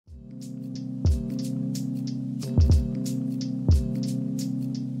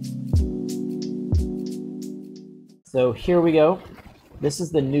So here we go. This is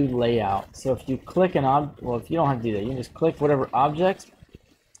the new layout. So if you click an well, if you don't have to do that, you can just click whatever object.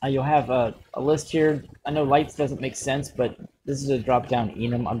 You'll have a list here. I know lights doesn't make sense, but this is a drop-down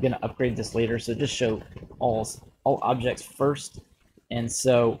enum. I'm going to upgrade this later, so just show all objects first. And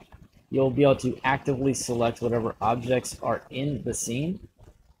so you'll be able to actively select whatever objects are in the scene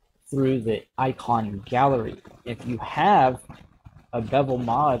through the icon gallery. If you have a bevel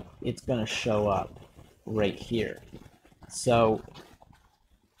mod, it's going to show up right here. So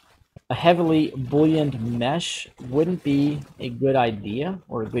a heavily booleaned mesh wouldn't be a good idea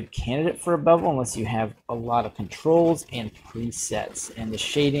or a good candidate for a bevel unless you have a lot of controls and presets. And the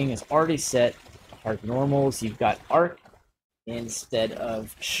shading is already set arc normals. You've got arc instead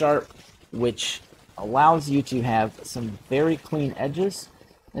of sharp, which allows you to have some very clean edges.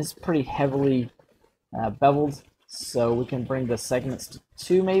 It's pretty heavily beveled, so we can bring the segments to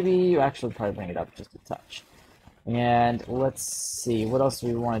 2 maybe. You actually probably bring it up just a touch. And let's see, what else do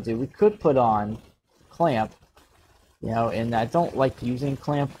we want to do? We could put on clamp, and I don't like using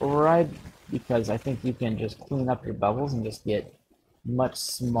clamp override because I think you can just clean up your bevels and just get much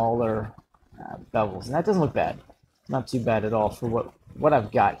smaller bevels. And that doesn't look bad. Not too bad at all for what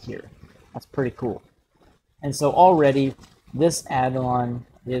I've got here. That's pretty cool. And so already this add-on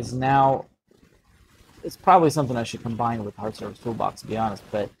is now, it's probably something I should combine with Hard Surface Toolbox, to be honest,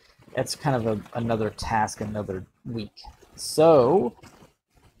 but that's kind of another task, another week. So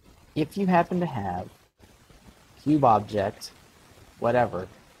if you happen to have cube object, whatever,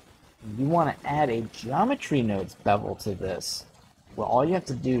 you want to add a geometry nodes bevel to this, well, all you have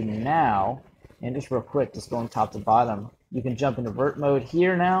to do now, and just real quick, just going top to bottom, you can jump into vert mode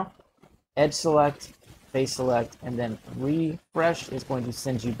here now, edge select, face select, and then refresh is going to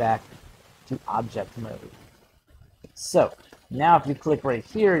send you back to object mode. So now if you click right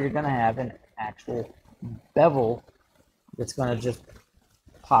here, you're going to have an actual bevel that's going to just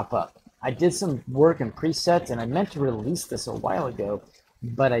pop up. I did some work in presets, and I meant to release this a while ago,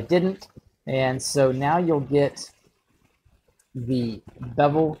 but I didn't. And so now you'll get the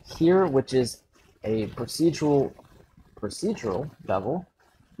bevel here, which is a procedural bevel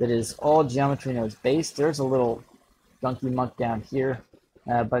that is all geometry nodes based. There's a little gunky monk down here.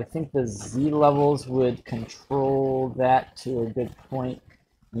 But I think the Z levels would control that to a good point.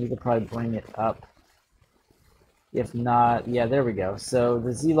 You could probably bring it up. If not, yeah, there we go. So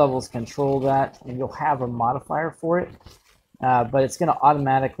the Z levels control that, and you'll have a modifier for it. But it's going to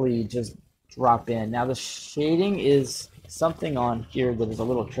automatically just drop in. Now the shading is something on here that is a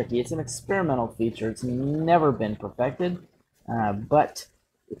little tricky. It's an experimental feature. It's never been perfected. But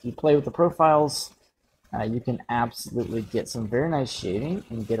if you play with the profiles, you can absolutely get some very nice shading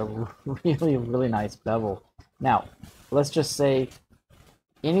and get a really, really nice bevel. Now, let's just say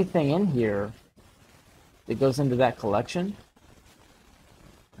anything in here that goes into that collection.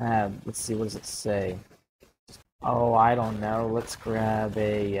 Let's see, what does it say? Oh, I don't know. Let's grab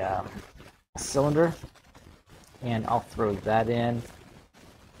a cylinder, and I'll throw that in.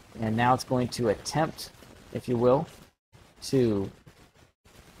 And now it's going to attempt, if you will, to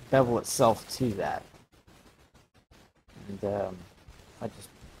bevel itself to that. And I just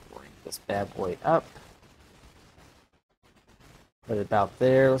bring this bad boy up, put it about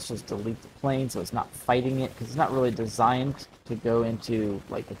there. Let's just delete the plane so it's not fighting it, because it's not really designed to go into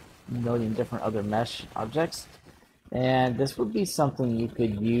like a million different other mesh objects. And this would be something you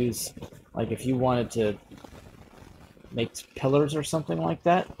could use, like if you wanted to make pillars or something like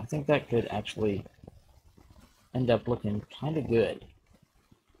that. I think that could actually end up looking kind of good.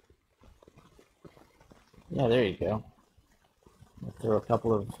 Yeah, there you go. We'll throw a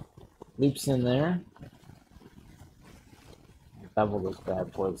couple of loops in there. Bevel those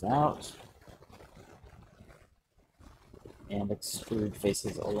bad boys out. And extrude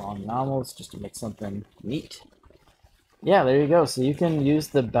faces along normals just to make something neat. Yeah, there you go. So you can use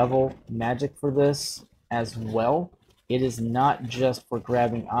the Bevel Magic for this as well. It is not just for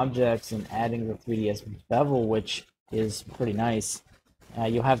grabbing objects and adding the 3ds bevel, which is pretty nice.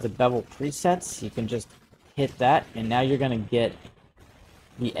 You'll have the bevel presets. You can just hit that, and now you're going to get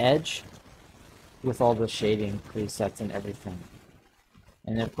the edge with all the shading presets and everything.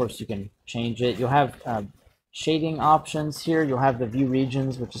 And then of course you can change it. You'll have shading options here. You'll have the view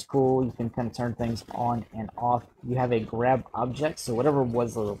regions, which is cool. You can kind of turn things on and off. You have a grab object, so whatever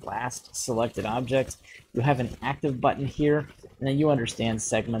was the last selected object, you have an active button here, and then you understand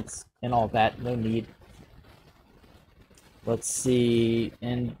segments and all that. No need. Let's see,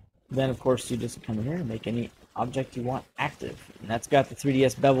 and then of course you just come in here and make any object you want active, and that's got the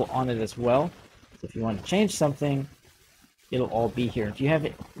 3ds bevel on it as well. So if you want to change something, it'll all be here. If you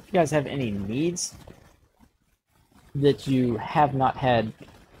guys have any needs, that you have not had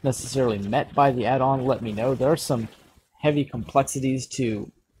necessarily met by the add-on, let me know. There are some heavy complexities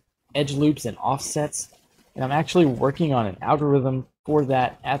to edge loops and offsets, and I'm actually working on an algorithm for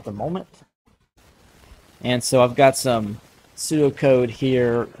that at the moment. And so I've got some pseudocode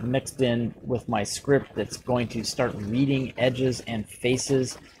here mixed in with my script that's going to start reading edges and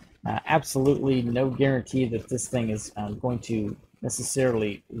faces. Absolutely no guarantee that this thing is going to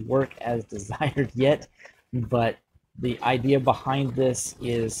necessarily work as desired yet, but the idea behind this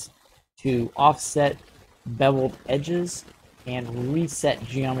is to offset beveled edges and reset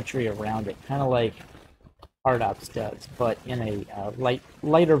geometry around it, kind of like AddOps does, but in a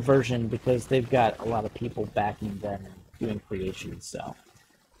lighter version because they've got a lot of people backing them and doing creations. So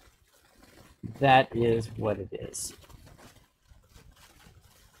that is what it is.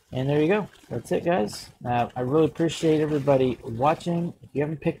 And there you go. That's it, guys. I really appreciate everybody watching. If you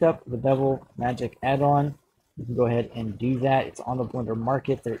haven't picked up the Bevel Magic add-on, you can go ahead and do that. It's on the Blender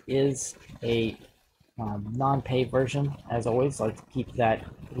Market. There is a non-pay version. As always, I like to keep that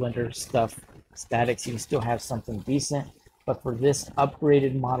Blender stuff static so you can still have something decent. But for this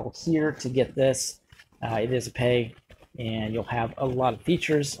upgraded model here, to get this, it is a pay, and you'll have a lot of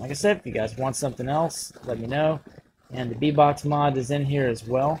features. Like I said, if you guys want something else, let me know. And the B-Box mod is in here as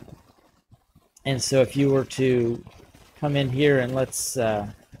well. And so if you were to come in here and let's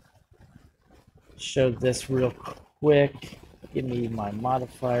show this real quick. Give me my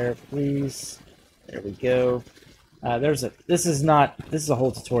modifier, please. There we go. This is a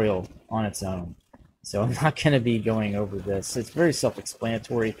whole tutorial on its own. So I'm not going to be going over this. It's very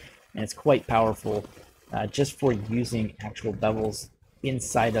self-explanatory, and it's quite powerful just for using actual bevels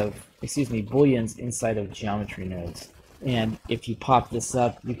inside of, booleans inside of geometry nodes. And if you pop this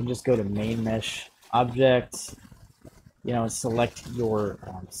up, you can just go to main mesh objects, and select your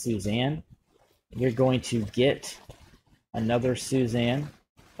Suzanne. You're going to get another Suzanne,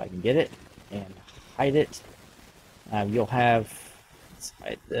 if I can get it, and hide it. You'll have, let's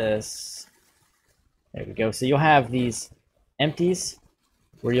hide this. There we go. So you'll have these empties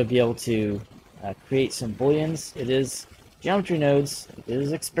where you'll be able to create some booleans. It is geometry nodes. It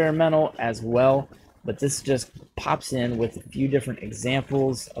is experimental as well, but this just pops in with a few different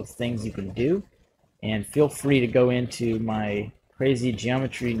examples of things you can do. And feel free to go into my crazy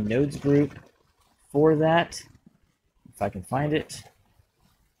geometry nodes group for that, if I can find it.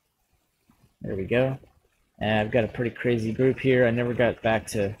 There we go. And I've got a pretty crazy group here. I never got back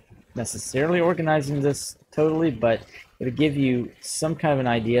to necessarily organizing this totally, but it'll give you some kind of an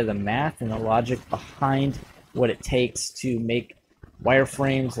idea of the math and the logic behind what it takes to make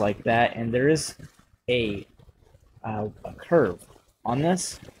wireframes like that. And there is a curve on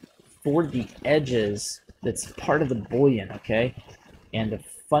this for the edges that's part of the boolean, okay? And the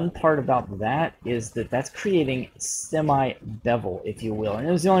fun part about that is that that's creating semi-bevel, if you will. And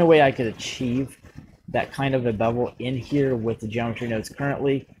it was the only way I could achieve that kind of a bevel in here with the geometry nodes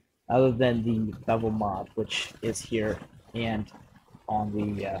currently, other than the bevel mod, which is here and on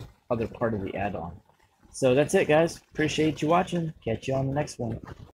the other part of the add-on. So that's it, guys. Appreciate you watching. Catch you on the next one.